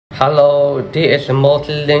Hello, this is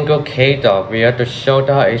Multilingual-Kdog. We are to show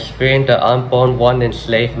the experience the unborn one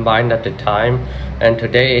enslaved mind at the time, and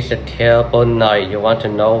today is a terrible night. You want to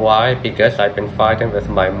know why? Because I've been fighting with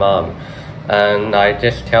my mom, and I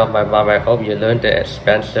just tell my mom, I hope you learned the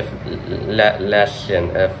expensive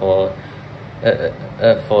lesson for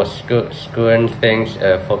screwing things,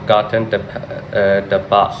 forgotten the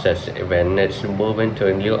boxes when it's moving to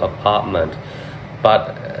a new apartment.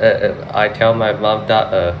 But I tell my mom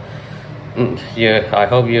that I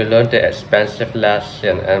hope you learned the expensive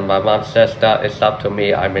lesson, and my mom says that it's up to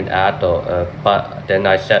me, I'm an adult. But then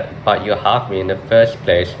I said, but you have me in the first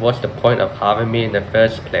place. What's the point of having me in the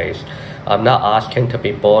first place? I'm not asking to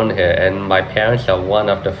be born here, and my parents are one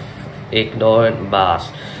of the ignorant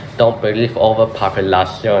mass. Don't believe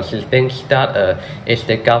overpopulation. She thinks that it's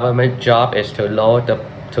the government job is to lower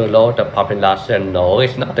the population. No,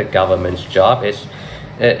 it's not the government's job.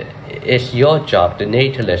 It's your job, the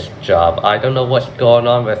natalist job. I don't know what's going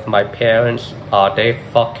on with my parents. Are they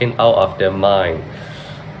fucking out of their mind?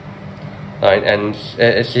 And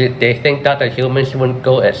they think that the humans wouldn't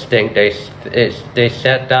go extinct. They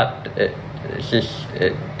said that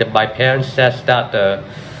my parents says that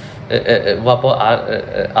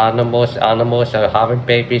animals are having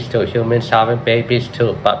babies too, humans having babies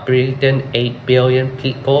too, but breeding 8 billion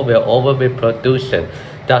people will over-reproducing.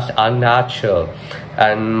 That's unnatural.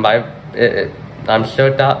 And I'm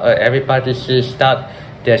sure that everybody sees that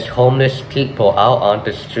there's homeless people out on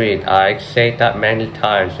the street. I say that many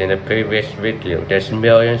times in a previous video. There's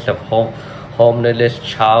millions of homeless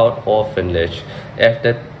child orphanage. If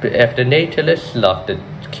the natalists love the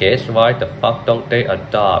kids, why the fuck don't they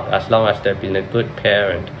adopt, as long as they've been a good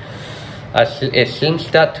parent? It seems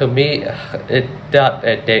that to me that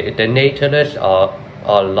the natalists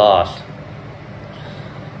are lost.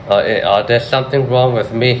 There's something wrong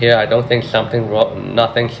with me here. I don't think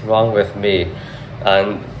nothing's wrong with me,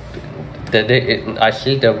 and I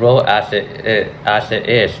see the world as it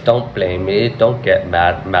is. Don't blame me. Don't get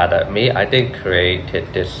mad at me. I didn't create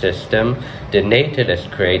this system. The natalists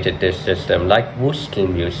created this system, like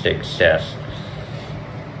Muslim music says.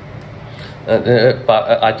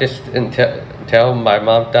 But I just tell my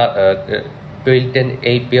mom that breeding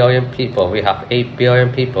 8 billion people. We have 8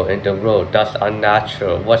 billion people in the world. That's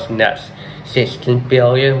unnatural. What's next? 16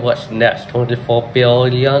 billion. What's next? 24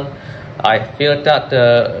 billion. I feel that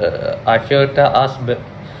us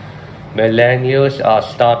millennials are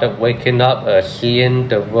started waking up, seeing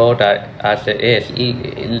the world as it is.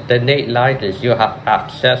 The natalists, you have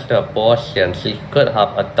access to abortion. You could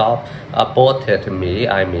have aborted me.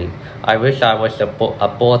 I mean, I wish I was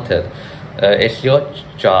aborted. It's your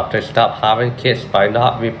job to stop having kids by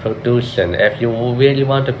not reproducing. If you really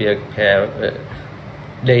want to be a parent,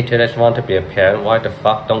 natalists want to be a parent, why the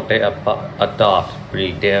fuck don't they adopt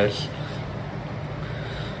breeders?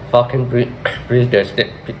 Fucking breeders.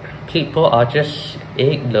 People are just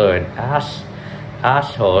ignorant,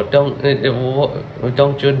 asshole. Don't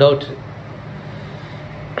you know?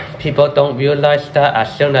 People don't realize that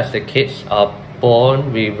as soon as the kids are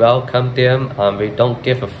born, we welcome them and we don't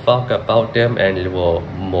give a fuck about them anymore.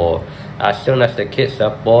 As soon as the kids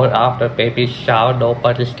are born, after baby shower,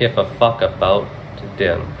 nobody's give a fuck about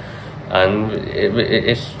them. And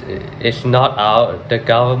it's not the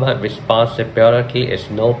government responsibility. It's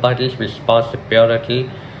nobody's responsibility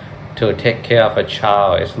to take care of a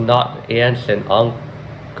child. It's not aunts and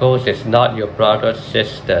uncles. It's not your brothers,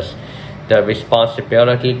 sisters. The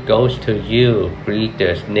responsibility goes to you,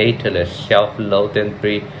 breeders, natalists, self-loathing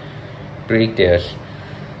breeders.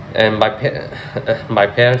 And my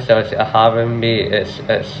parents are having me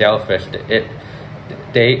selfish.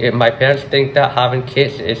 My parents think that having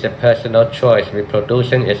kids is a personal choice.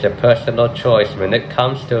 Reproducing is a personal choice. When it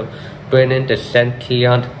comes to bringing the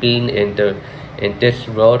sentient being in this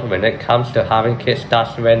world, when it comes to having kids,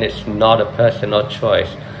 that's when it's not a personal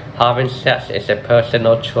choice. Having sex is a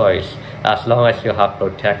personal choice, as long as you have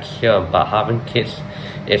protection. But having kids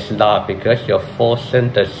is not, because you're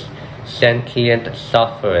forcing the sentient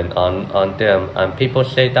suffering on them. And people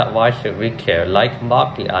say that why should we care? Like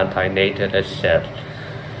Mark the antinatalist said,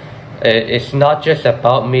 it's not just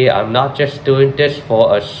about me. I'm not just doing this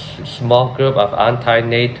for a small group of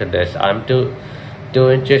antinatalists. I'm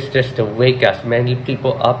doing just this to wake as many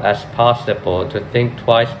people up as possible to think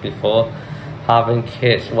twice before having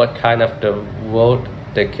kids. What kind of the world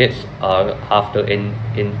the kids have to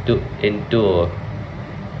endure.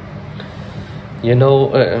 You know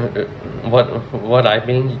what I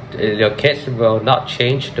mean? Your kids will not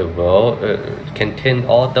change the world.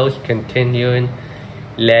 All those continuing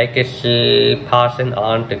legacy, passing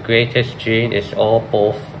on the greatest gene is all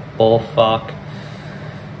bullfuck.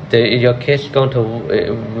 your kids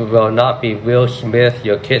will not be Will Smith.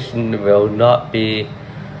 Your kids will not be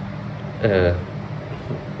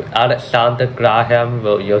Alexander Graham.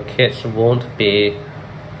 Your kids won't be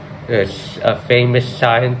a famous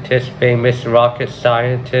scientist, famous rocket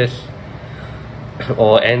scientist,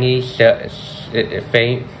 or any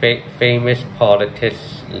famous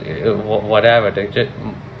politics, whatever. They just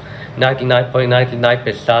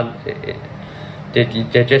 99.99%.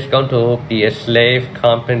 They're just going to be a slave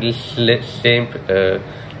company,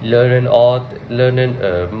 learning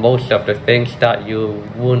most of the things that you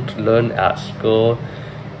won't learn at school.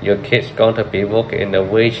 Your kids going to be working in a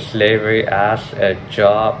wage slavery as a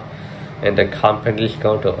job, and the company's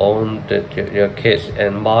going to own your kids.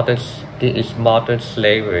 And it's modern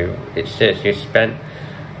slavery. It says you spend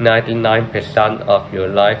 99% of your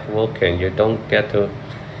life working. You don't get to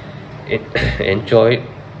enjoy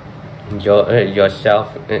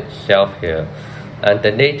yourself here. And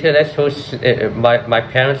the natalists my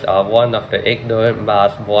parents are one of the ignorant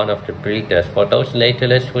mass, one of the breeders. For those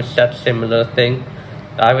natalists who said similar thing,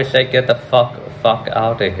 I would say get the fuck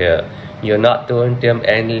out of here. You're not doing them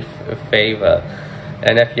any favor.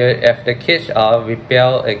 And if the kids are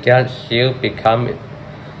rebel against you, become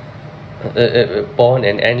born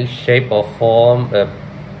in any shape or form,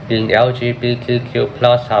 being LGBTQ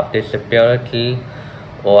plus, have disability,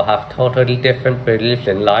 or have totally different beliefs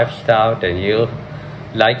and lifestyle than you,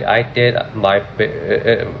 like I did,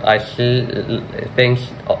 I see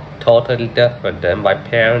things totally different than my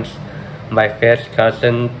parents, my first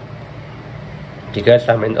cousin. Because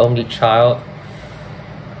I'm an only child,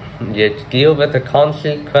 you deal with the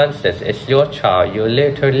consequences. It's your child. You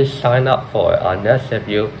literally sign up for it, unless if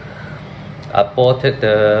you aborted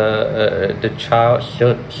the child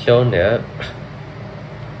sooner.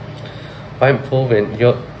 By improving,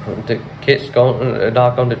 the kids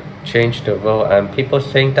not going to change the world. And people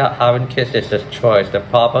think that having kids is a choice. The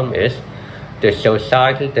problem is the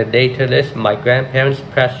society, the natalists. My grandparents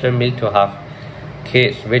pressure me to have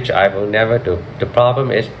kids, which I will never do. The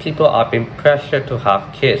problem is people are being pressured to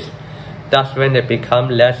have kids. That's when it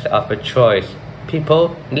becomes less of a choice.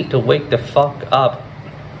 People need to wake the fuck up.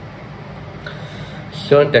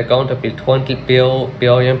 Soon there are going to be 20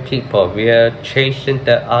 billion people. We are chasing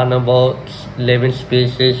the animal living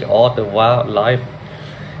species, all the wildlife,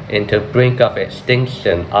 into the brink of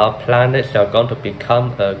extinction. Our planets are going to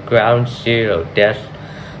become a ground zero. That's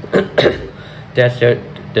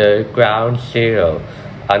the ground zero.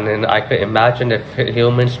 And then I could imagine if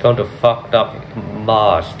humans going to fuck up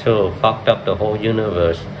Mars too, fucked up the whole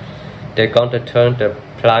universe. They're going to turn the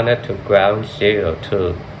planet to ground zero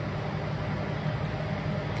too.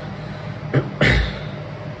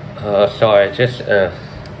 Sorry, just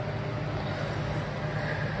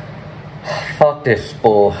fuck this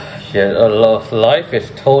bullshit. Life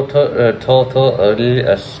is totally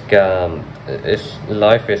a scam.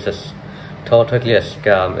 Life is totally a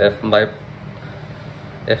scam.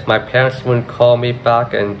 If my parents wouldn't call me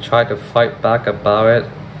back and try to fight back about it,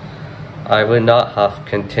 I would not have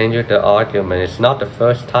continued the argument. It's not the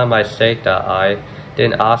first time I say that I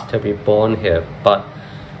didn't ask to be born here, but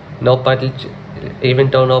even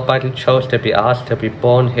though nobody chose to be asked to be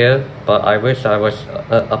born here, but I wish I was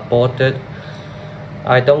aborted.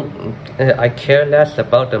 I care less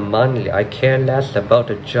about the money. I care less about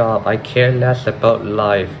the job. I care less about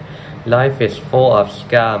life. Life is full of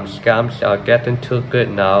scams. Scams are getting too good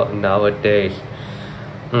nowadays.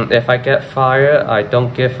 If I get fired, I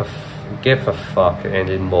don't give a fuck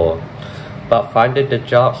anymore. But finding the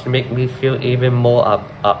jobs make me feel even more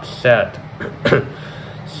upset.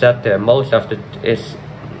 Except that most of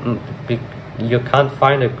you can't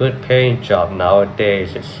find a good paying job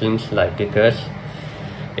nowadays. It seems like, because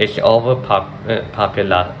it's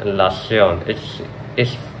overpopulation.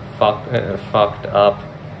 It's fucked up.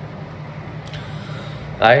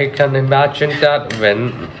 I can imagine that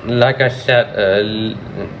when, like I said,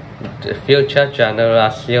 the future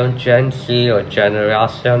generation, Gen Z or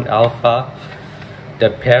Generation Alpha, the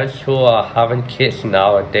parents who are having kids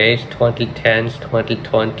nowadays, 2010s,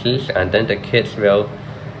 2020s, and then the kids will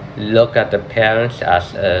look at the parents as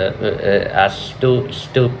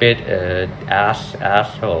stupid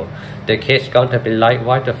asshole. The kids going to be like,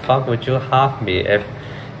 why the fuck would you have me if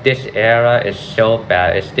this era is so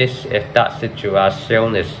bad? If that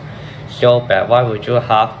situation is so bad, why would you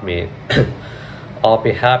have me? I'll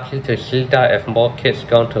be happy to see that if more kids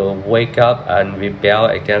going to wake up and rebel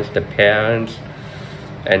against the parents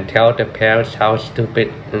and tell the parents how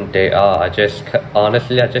stupid they are.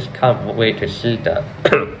 Honestly, I just can't wait to see that.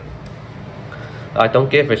 I don't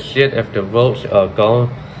give a shit if the roads are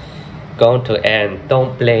going going to end.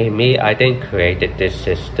 Don't blame me. I didn't create this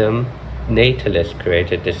system. Natalists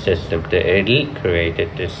created this system. The elite created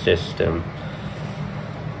this system.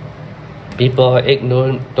 People are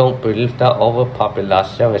ignorant, don't believe that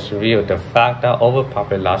overpopulation is real. The fact that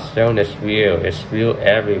overpopulation is real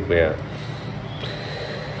everywhere.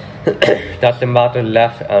 Doesn't matter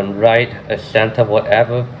left and right, center,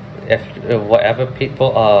 whatever. If whatever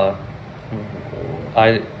people are,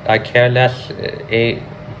 I care less.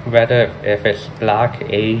 Whether if it's black,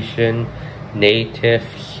 Asian,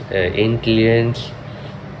 natives, Indians,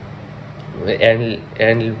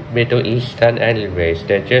 and Middle Eastern, any race,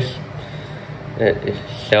 they're just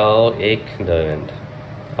so ignorant.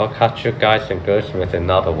 I'll catch you guys and girls with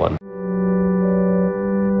another one.